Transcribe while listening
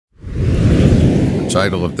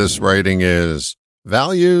title of this writing is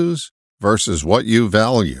Values versus What You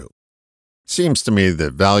Value. Seems to me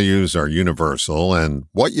that values are universal and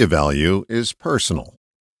what you value is personal.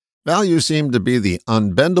 Values seem to be the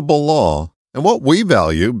unbendable law, and what we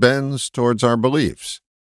value bends towards our beliefs.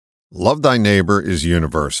 Love thy neighbor is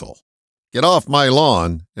universal. Get off my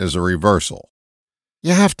lawn is a reversal.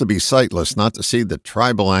 You have to be sightless not to see the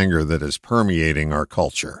tribal anger that is permeating our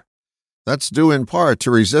culture. That's due in part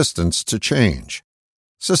to resistance to change.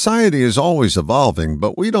 Society is always evolving,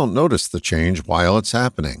 but we don't notice the change while it's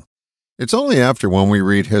happening. It's only after when we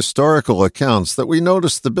read historical accounts that we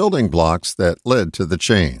notice the building blocks that led to the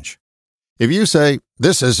change. If you say,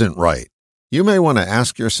 "This isn't right," you may want to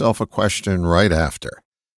ask yourself a question right after.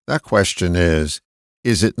 That question is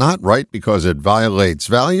it not right because it violates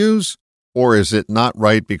values, or is it not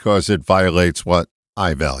right because it violates what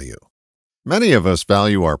I value? Many of us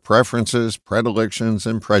value our preferences, predilections,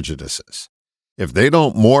 and prejudices. If they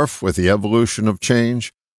don't morph with the evolution of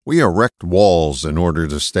change, we erect walls in order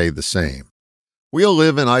to stay the same. We'll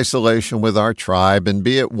live in isolation with our tribe and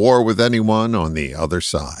be at war with anyone on the other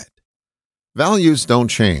side. Values don't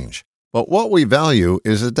change, but what we value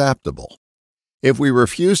is adaptable. If we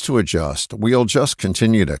refuse to adjust, we'll just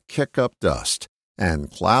continue to kick up dust and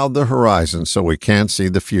cloud the horizon so we can't see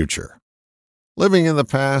the future. Living in the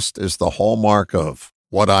past is the hallmark of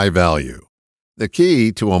what I value. The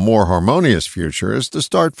key to a more harmonious future is to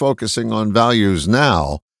start focusing on values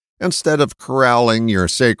now instead of corralling your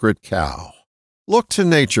sacred cow. Look to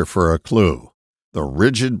nature for a clue. The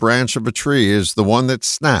rigid branch of a tree is the one that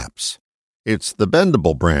snaps. It's the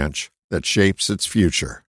bendable branch that shapes its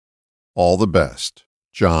future. All the best,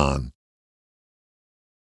 John.